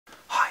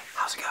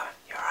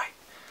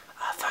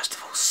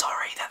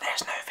sorry that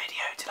there's no video,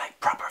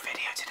 proper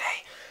video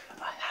today.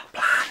 I had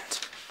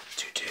planned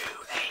to do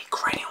a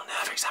cranial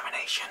nerve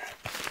examination,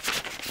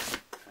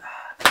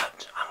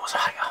 but I'm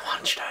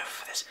hunched over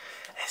for this.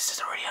 This is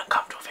a really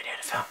uncomfortable video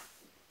to film.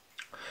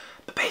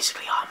 But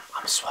basically,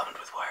 I'm swamped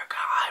with work.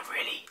 I'm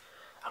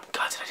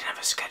gutted I didn't have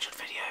a scheduled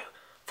video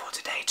for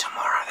today.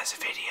 Tomorrow there's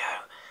a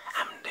video,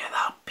 and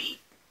I'll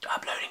be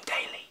uploading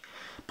daily.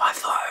 But I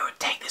thought I would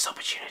take this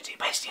opportunity.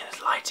 Basically,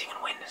 there's lighting and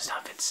wind and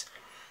stuff. It's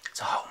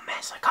a whole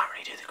mess. I can't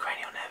really do the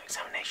cranial nerve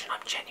examination.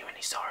 I'm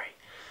genuinely sorry.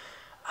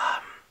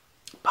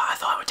 But I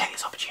thought I would take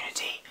this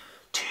opportunity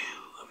to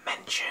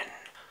mention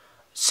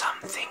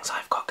some things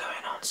I've got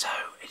going on. So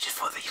it's just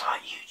for the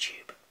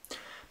YouTube.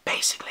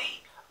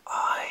 Basically,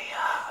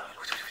 that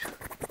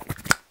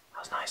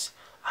was nice.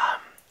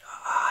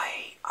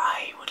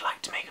 I would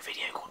like to make a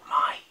video called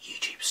My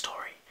YouTube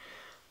Story.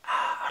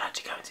 I'd like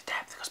to go into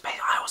depth because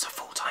basically I was a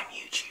full-time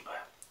YouTuber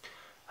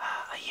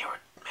a year or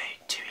maybe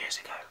 2 years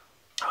ago.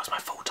 That was my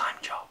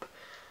full-time job,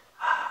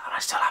 and I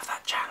still have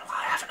that channel.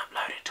 I haven't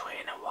uploaded to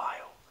it in a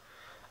while.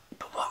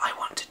 But what I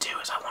want to do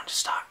is I want to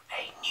start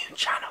a new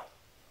channel,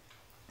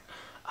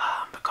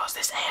 because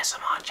this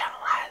ASMR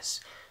channel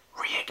has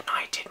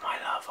reignited my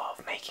love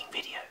of making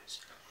videos.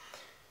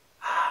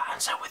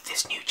 And so with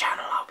this new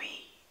channel I'll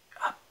be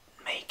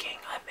making,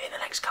 in the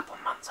next couple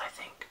of months I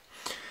think,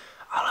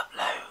 I'll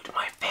upload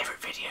my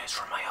favourite videos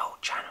from my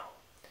old channel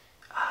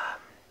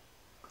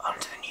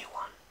onto the new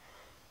one,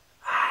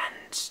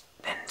 and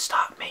then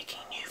start making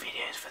new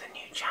videos for the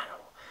new channel.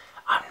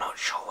 I'm not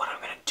sure what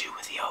I'm going to do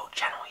with the old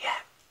channel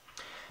yet.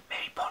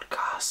 Maybe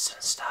podcasts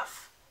and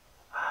stuff.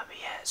 But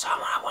yeah, so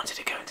I wanted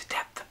to go into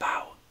depth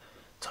about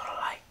sort of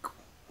like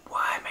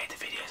why I made the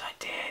videos I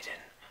did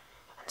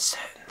and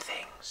certain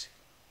things.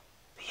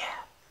 But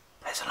yeah,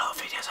 there's a lot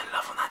of videos I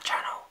love on that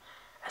channel.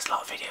 There's a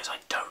lot of videos I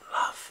don't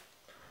love,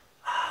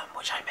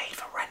 which I made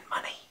for rent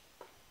money,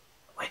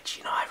 which,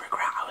 you know, I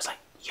regret. I was like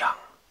young.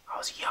 I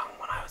was young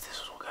when this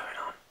was all going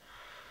on.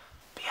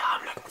 But yeah,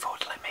 I'm looking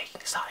forward to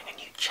starting a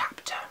new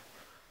chapter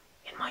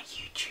in my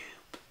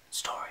YouTube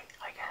story,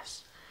 I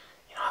guess.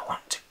 You know,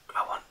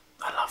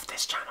 I love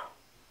this channel.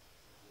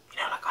 You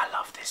know, I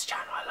love this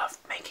channel. I love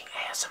making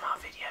ASMR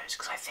videos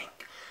because I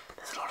think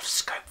there's a lot of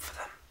scope for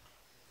them.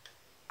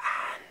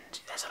 And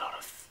there's a lot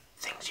of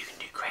things you can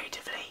do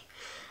creatively.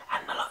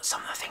 And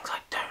some of the things I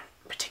don't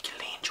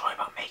particularly enjoy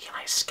about making,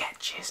 like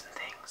sketches and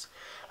things.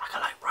 I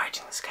like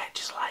writing the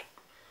sketches, I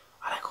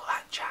like all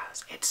that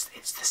jazz. It's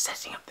the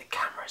setting up the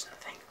cameras and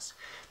things,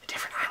 the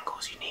different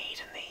angles you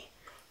need, and the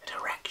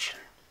direction,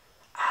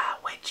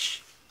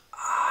 which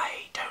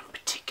I don't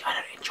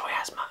enjoy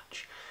as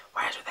much.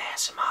 Whereas with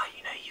ASMR,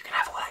 you know, you can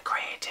have all that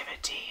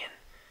creativity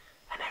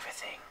and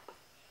everything,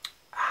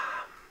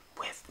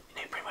 with, you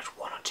know, pretty much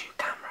 1 or 2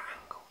 camera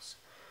angles.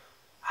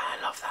 And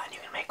I love that, and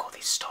you can make all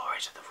these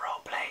stories of the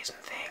role plays and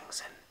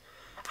things,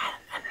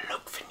 and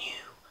look for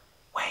new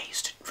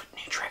ways for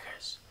new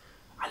triggers.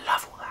 I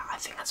love all that. I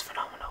think that's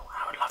phenomenal.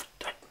 I'm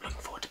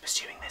looking forward to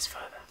pursuing this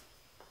further.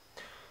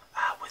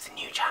 With the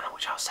new channel,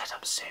 which I'll set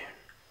up soon,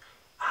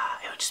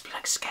 it would just be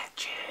like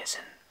sketches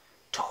and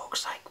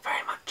talks, like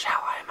very much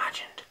how I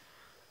imagined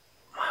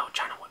my old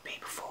channel would be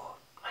before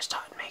I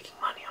started making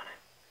money on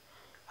it,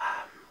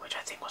 which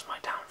I think was my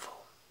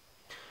downfall.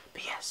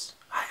 But yes,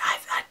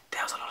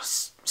 there was a lot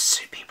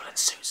of people in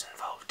suits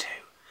involved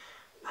too.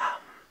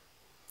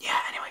 Yeah,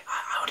 anyway,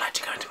 I would like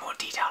to go into more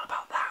detail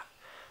about that.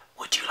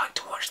 Would you like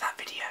to watch that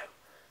video?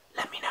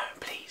 Let me know,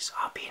 please.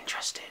 I'll be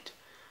interested.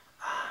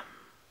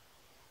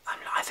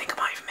 I think I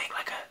might even make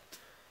like a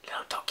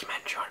little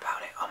documentary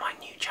about it on my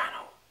new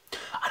channel.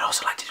 I'd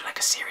also like to do like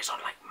a series on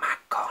like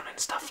MacCon and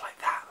stuff like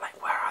that. Like,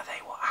 where are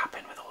they? What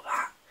happened with all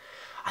that?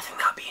 I think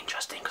that'd be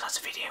interesting because that's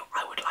a video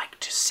I would like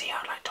to see.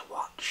 I'd like to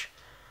watch,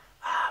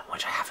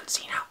 which I haven't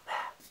seen out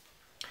there.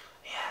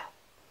 Yeah,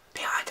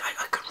 but yeah,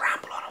 I could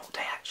ramble on all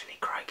day actually.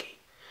 Crikey,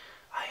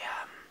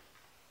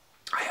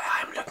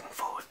 I'm looking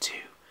forward to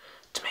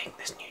making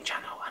this new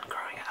channel and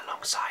growing it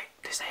alongside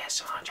this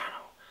ASMR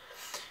channel.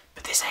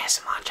 But this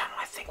ASMR channel,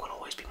 I think, will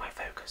always be my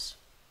focus.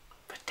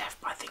 But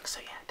I think so,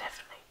 yeah,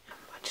 definitely.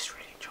 I just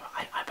really enjoy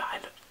it. I bet I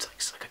look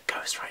like a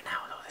ghost right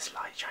now with all this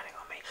light shining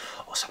on me.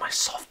 Also, my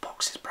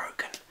softbox is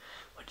broken,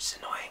 which is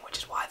annoying, which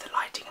is why the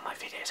lighting in my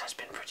videos has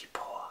been pretty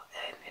poor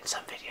in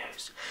some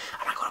videos.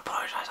 And I gotta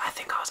apologise, I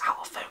think I was out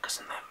of focus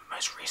in the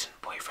most recent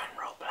boyfriend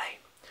roleplay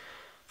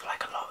for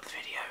like a lot of the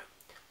video.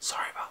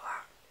 Sorry about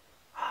that.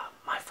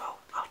 My fault.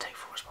 I'll take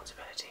full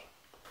responsibility.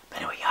 But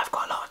anyway, yeah, I've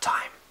got a lot of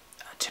time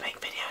to make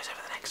videos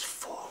over the next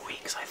 4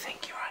 weeks, I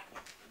think. You right?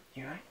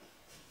 You right?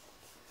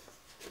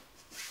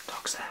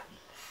 Dog's there.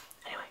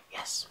 Anyway,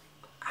 yes.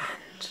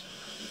 And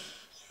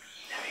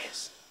there he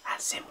is.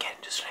 That's him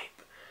getting to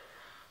sleep.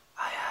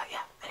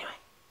 Yeah, anyway.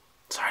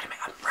 Sorry to make,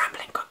 I'm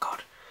rambling, good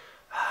God.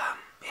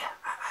 Yeah,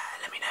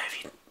 let me know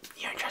if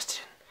you're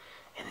interested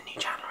in the new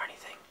channel or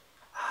anything.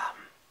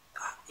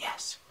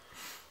 Yes.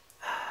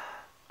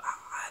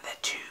 They're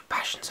 2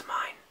 passions of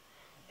mine.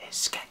 Is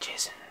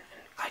sketches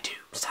and I do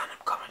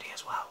stand-up comedy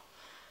as well.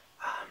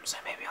 So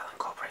maybe I'll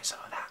incorporate some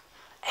of that.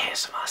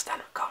 ASMR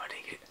stand-up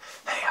comedy.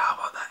 Hey, how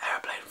about that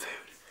airplane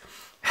food?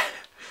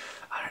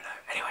 I don't know.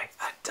 Anyway,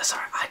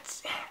 sorry,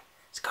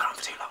 it's gone on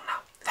for too long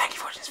now. Thank you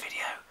for watching this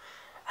video.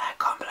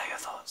 Comment below your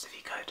thoughts if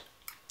you could,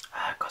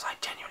 because I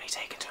genuinely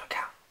take into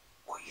account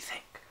what you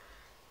think.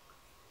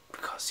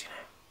 Because, you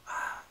know,